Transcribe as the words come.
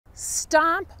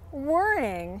Stop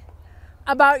worrying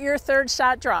about your third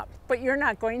shot drop, but you're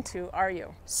not going to, are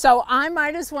you? So I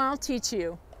might as well teach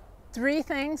you 3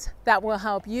 things that will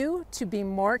help you to be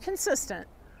more consistent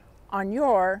on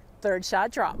your third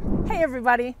shot drop. Hey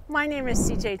everybody, my name is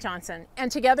CJ Johnson, and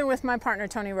together with my partner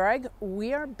Tony Roig,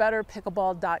 we are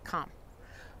betterpickleball.com.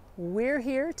 We're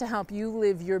here to help you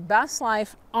live your best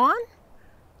life on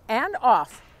and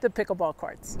off the pickleball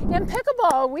courts. In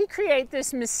pickleball, we create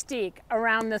this mystique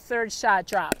around the third shot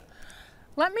drop.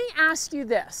 Let me ask you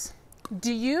this.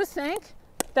 Do you think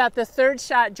that the third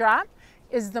shot drop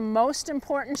is the most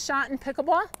important shot in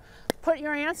pickleball? Put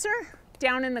your answer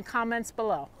down in the comments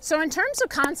below. So in terms of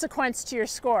consequence to your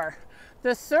score,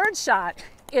 the third shot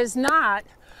is not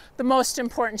the most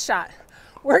important shot.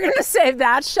 We're gonna save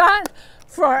that shot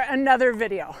for another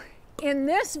video. In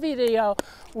this video,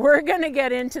 we're gonna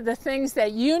get into the things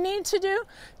that you need to do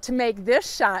to make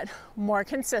this shot more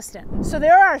consistent. So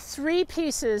there are 3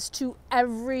 pieces to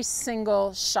every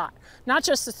single shot, not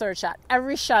just the third shot,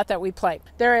 every shot that we play.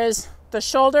 There is the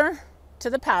shoulder to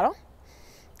the paddle.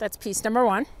 That's piece number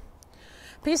 1.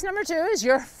 Piece number 2 is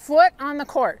your foot on the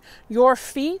court. Your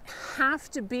feet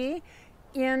have to be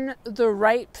in the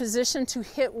right position to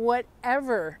hit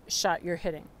whatever shot you're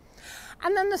hitting.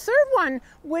 And then the third one,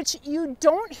 which you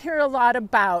don't hear a lot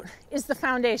about, is the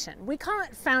foundation. We call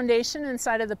it foundation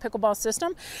inside of the pickleball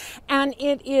system, and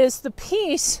it is the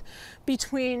piece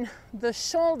between the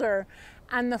shoulder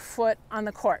and the foot on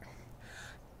the court.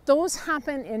 Those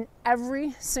happen in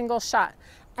every single shot,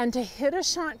 and to hit a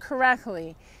shot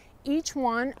correctly, each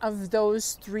one of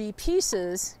those 3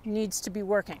 pieces needs to be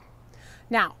working.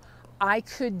 Now, I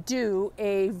could do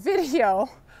a video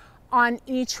on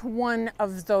each one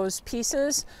of those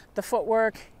pieces, the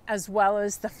footwork as well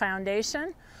as the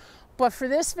foundation. But for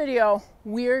this video,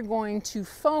 we're going to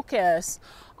focus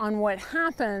on what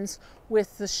happens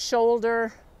with the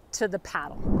shoulder to the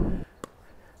paddle.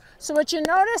 So what you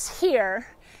notice here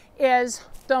is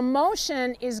the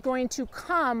motion is going to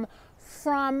come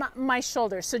from my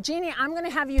shoulder. So Jeannie, I'm gonna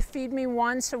have you feed me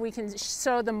one so we can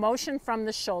show the motion from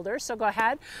the shoulder. So go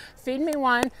ahead, feed me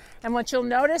one. And what you'll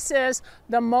notice is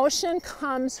the motion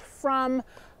comes from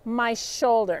my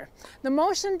shoulder. The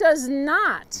motion does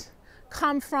not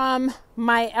come from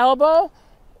my elbow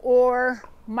or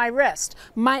my wrist.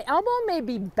 My elbow may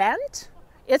be bent.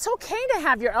 It's okay to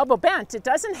have your elbow bent. It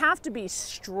doesn't have to be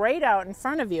straight out in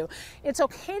front of you. It's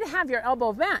okay to have your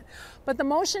elbow bent, but the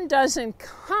motion doesn't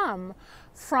come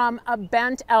from a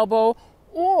bent elbow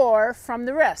or from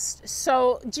the wrist.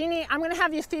 So Jeannie, I'm gonna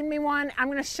have you feed me one. I'm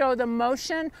gonna show the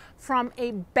motion from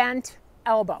a bent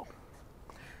elbow.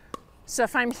 So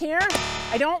if I'm here,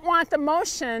 I don't want the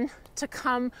motion to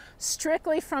come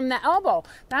strictly from the elbow.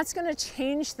 That's going to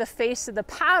change the face of the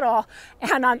paddle,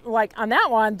 and on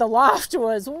that one, the loft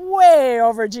was way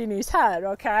over Jeannie's head,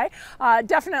 okay?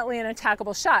 Definitely an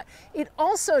attackable shot. It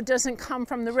also doesn't come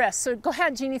from the wrist. So go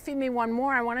ahead, Jeannie, feed me one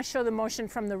more. I want to show the motion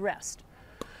from the wrist.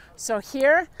 So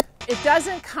here, it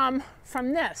doesn't come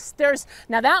from this.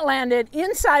 Now that landed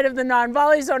inside of the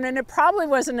non-volley zone, and it probably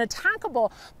wasn't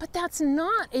attackable, but that's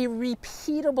not a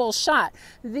repeatable shot.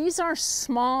 These are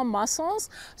small muscles,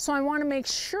 so I want to make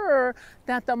sure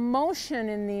that the motion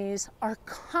in these are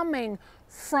coming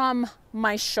from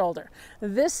my shoulder.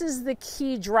 This is the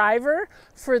key driver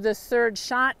for the third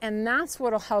shot, and that's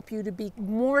what will help you to be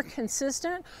more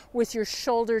consistent with your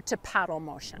shoulder to paddle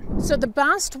motion. So the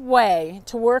best way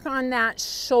to work on that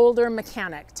shoulder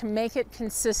mechanic, to make it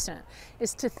consistent,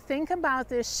 is to think about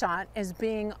this shot as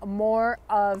being more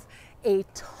of a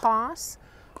toss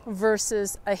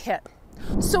versus a hit.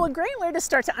 So a great way to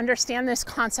start to understand this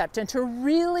concept and to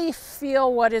really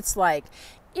feel what it's like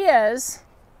is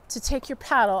to take your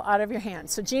paddle out of your hand.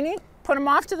 So Jeannie, put them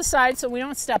off to the side so we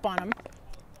don't step on them.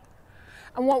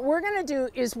 And what we're gonna do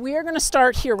is we are gonna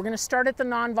start here. We're gonna start at the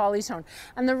non-volley zone.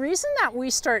 And the reason that we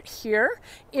start here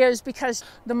is because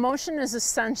the motion is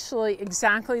essentially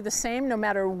exactly the same no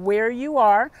matter where you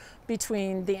are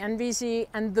between the NVZ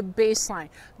and the baseline.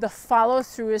 The follow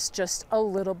through is just a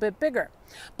little bit bigger.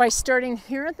 By starting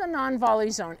here at the non-volley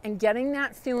zone and getting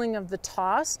that feeling of the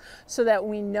toss so that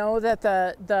we know that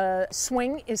the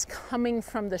swing is coming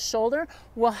from the shoulder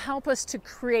will help us to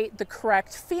create the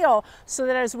correct feel so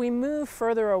that as we move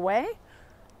further away,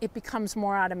 it becomes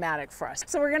more automatic for us.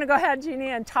 So we're gonna go ahead,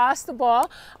 Jeannie, and toss the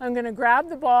ball. I'm gonna grab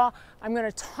the ball. I'm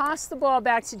gonna toss the ball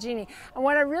back to Jeannie. And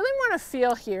what I really wanna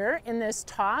feel here in this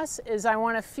toss is I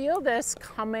wanna feel this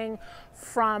coming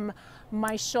from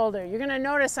my shoulder. You're gonna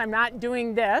notice I'm not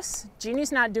doing this.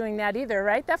 Jeannie's not doing that either,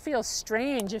 right? That feels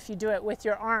strange if you do it with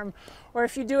your arm or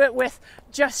if you do it with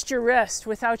just your wrist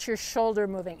without your shoulder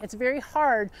moving. It's very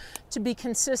hard to be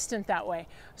consistent that way.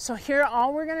 So here,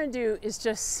 all we're gonna do is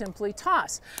just simply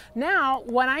toss. Now,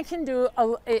 what I can do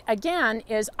again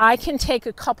is I can take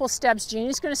a couple steps.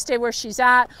 Jeannie's gonna stay where she's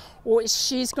at, or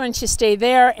she's going to stay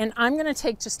there, and I'm gonna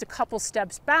take just a couple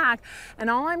steps back, and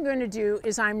all I'm going to do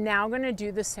is I'm now gonna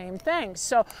do the same thing.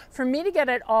 So for me to get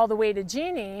it all the way to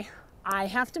Jeannie, I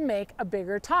have to make a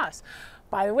bigger toss.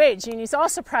 By the way, Jeannie's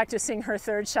also practicing her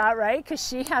third shot, right? Because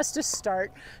she has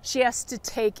to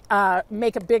take,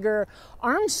 make a bigger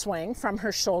arm swing from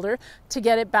her shoulder to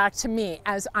get it back to me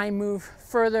as I move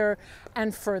further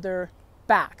and further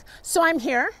back. So I'm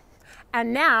here,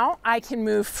 and now I can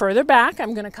move further back.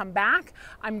 I'm gonna come back.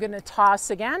 I'm gonna toss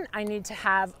again. I need to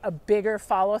have a bigger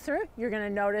follow through. You're gonna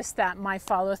notice that my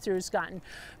follow through has gotten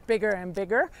bigger and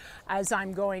bigger as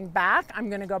I'm going back. I'm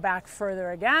gonna go back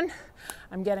further again.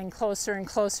 I'm getting closer and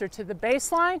closer to the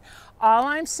baseline. All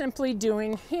I'm simply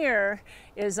doing here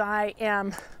is I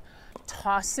am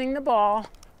tossing the ball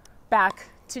back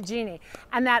to Jeannie.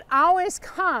 And that always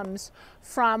comes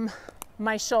from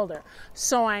my shoulder.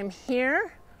 So I'm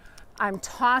here, I'm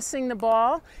tossing the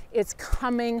ball, it's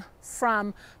coming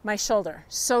from my shoulder.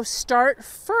 So start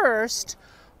first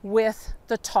with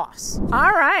the toss.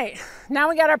 All right, now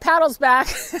we got our paddles back.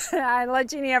 I let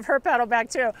Jeannie have her paddle back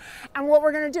too. And what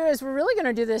we're gonna do is we're really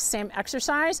gonna do this same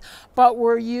exercise, but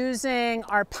we're using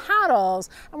our paddles,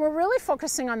 and we're really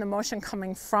focusing on the motion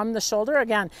coming from the shoulder.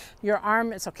 Again, your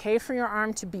arm, it's okay for your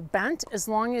arm to be bent as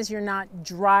long as you're not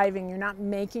driving, you're not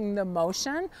making the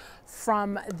motion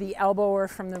from the elbow or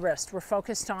from the wrist. We're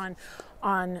focused on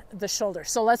the shoulder.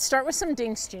 So let's start with some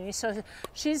dinks, Jeannie. So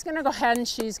she's gonna go ahead and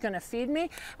she's gonna feed me.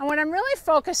 And what I'm really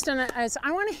focused on is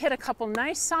I wanna hit a couple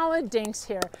nice solid dinks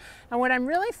here. And what I'm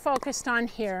really focused on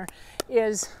here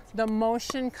is the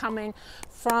motion coming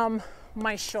from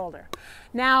my shoulder.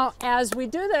 Now, as we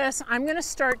do this, I'm gonna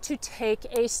start to take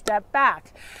a step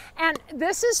back. And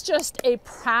this is just a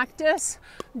practice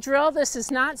drill. This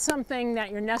is not something that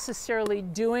you're necessarily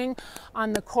doing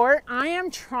on the court. I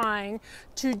am trying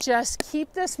to just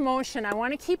keep this motion. I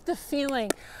wanna keep the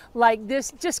feeling like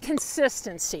this, just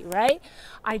consistency, right?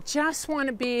 I just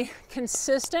wanna be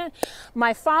consistent.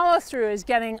 My follow through is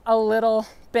getting a little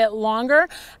bit longer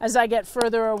as I get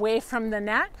further away from the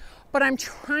net, but I'm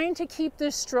trying to keep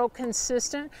this stroke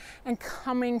consistent and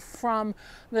coming from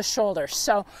the shoulder.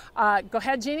 So go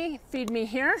ahead, Jeannie, feed me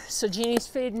here. So Jeannie's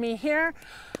feed me here.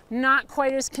 Not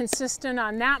quite as consistent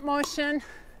on that motion.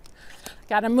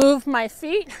 Gotta move my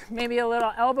feet, maybe a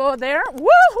little elbow there.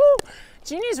 Woohoo!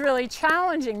 Jeannie's really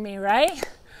challenging me, right?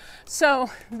 So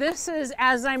this is,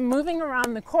 as I'm moving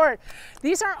around the court,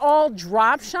 these are all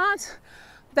drop shots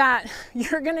that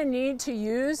you're gonna need to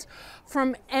use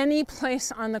from any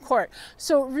place on the court.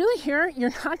 So really here,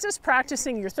 you're not just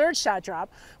practicing your third shot drop,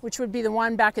 which would be the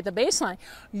one back at the baseline.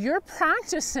 You're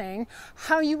practicing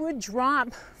how you would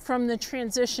drop from the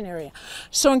transition area.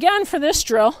 So again, for this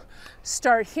drill,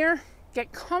 start here,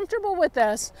 get comfortable with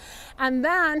this, and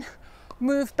then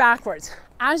move backwards.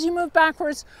 As you move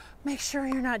backwards, make sure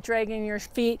you're not dragging your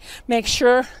feet. Make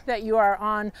sure that you are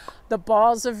on the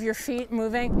balls of your feet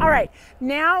moving. All right,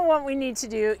 now what we need to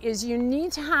do is you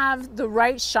need to have the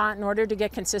right shot in order to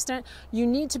get consistent. You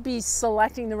need to be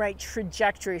selecting the right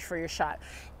trajectory for your shot.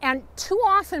 And too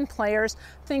often players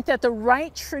think that the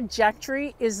right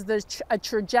trajectory is a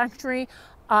trajectory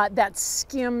that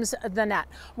skims the net.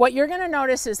 What you're gonna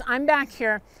notice is I'm back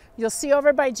here. You'll see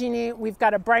over by Jeannie, we've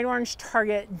got a bright orange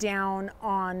target down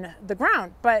on the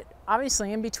ground, but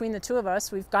obviously in between the two of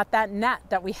us, we've got that net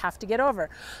that we have to get over.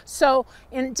 So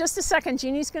in just a second,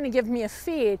 Jeannie's gonna give me a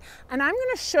feed, and I'm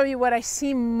gonna show you what I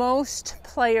see most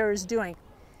players doing.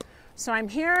 So I'm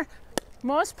here,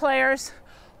 most players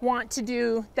want to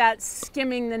do that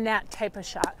skimming the net type of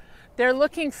shot. They're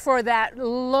looking for that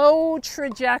low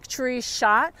trajectory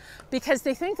shot because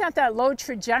they think that that low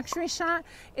trajectory shot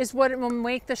is what will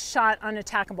make the shot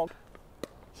unattackable.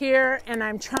 Here, and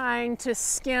I'm trying to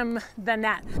skim the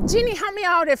net. Jeannie, help me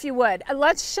out if you would.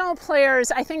 Let's show players,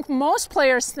 I think most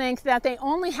players think that they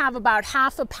only have about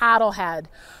half a paddle head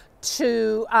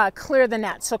to clear the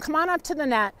net. So come on up to the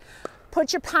net,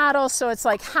 put your paddle so it's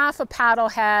like half a paddle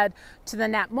head to the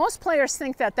net. Most players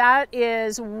think that that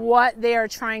is what they are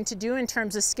trying to do in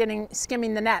terms of skimming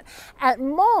the net. At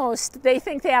most, they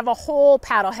think they have a whole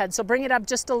paddle head, so bring it up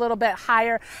just a little bit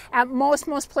higher. At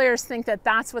most players think that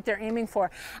that's what they're aiming for.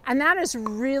 And that is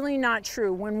really not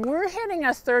true. When we're hitting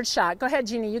a third shot, go ahead,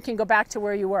 Jeannie, you can go back to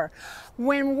where you were.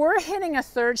 When we're hitting a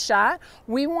third shot,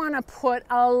 we want to put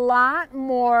a lot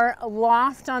more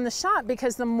loft on the shot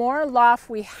because the more loft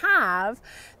we have,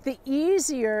 the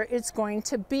easier it's going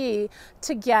to be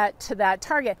to get to that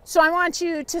target. So I want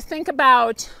you to think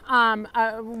about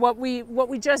what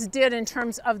we just did in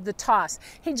terms of the toss.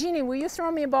 Hey Jeannie, will you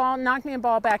throw me a ball, knock me a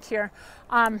ball back here?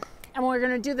 And we're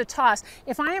gonna do the toss.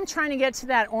 If I am trying to get to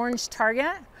that orange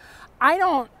target,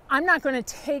 I'm not going to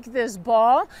take this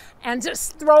ball and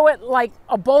just throw it like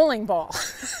a bowling ball.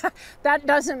 That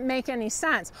doesn't make any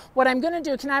sense. What I'm going to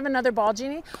do, can I have another ball,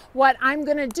 Jeannie? What I'm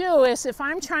going to do is, if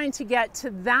I'm trying to get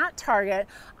to that target,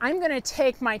 I'm going to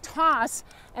take my toss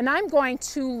and I'm going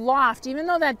to loft. Even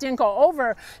though that didn't go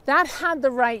over, that had the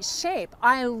right shape.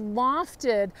 I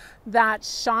lofted that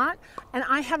shot, and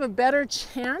I have a better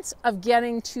chance of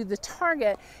getting to the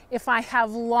target if I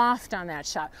have loft on that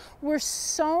shot. We're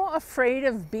so afraid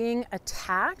of being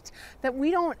attacked that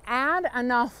we don't add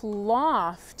enough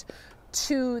loft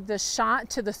to the shot,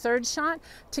 to the third shot,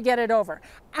 to get it over.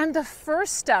 And the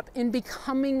first step in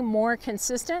becoming more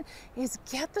consistent is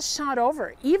get the shot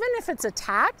over. Even if it's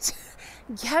attacked,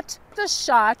 get the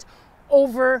shot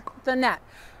over the net.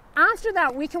 After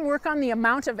that, we can work on the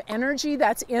amount of energy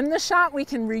that's in the shot. We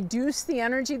can reduce the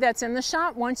energy that's in the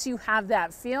shot once you have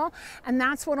that feel, and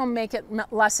that's what'll make it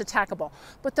less attackable.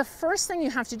 But the first thing you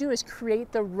have to do is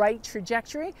create the right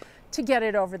trajectory to get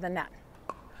it over the net.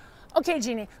 Okay,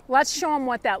 Jeannie, let's show them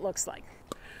what that looks like.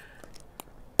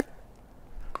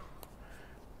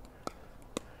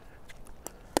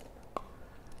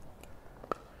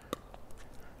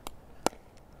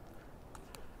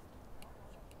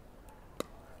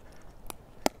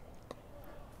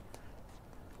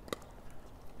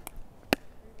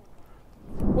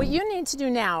 What you need to do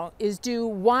now is do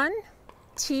 1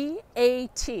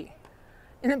 TAT.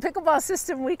 In the pickleball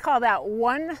system, we call that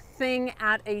one thing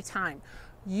at a time.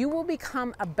 You will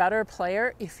become a better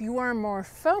player if you are more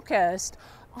focused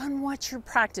on what you're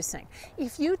practicing.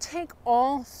 If you take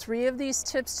all 3 of these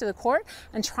tips to the court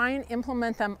and try and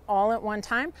implement them all at one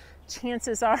time,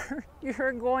 chances are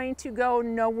you're going to go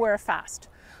nowhere fast.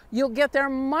 You'll get there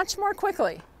much more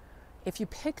quickly if you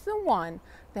pick the one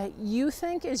that you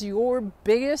think is your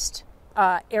biggest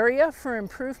area for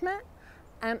improvement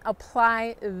and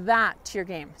apply that to your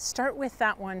game. Start with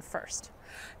that one first.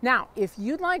 Now, if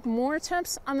you'd like more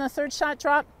tips on the third shot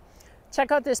drop,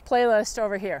 check out this playlist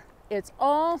over here. It's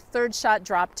all third shot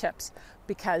drop tips,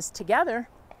 because together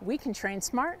we can train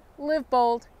smart, live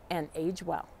bold, and age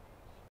well.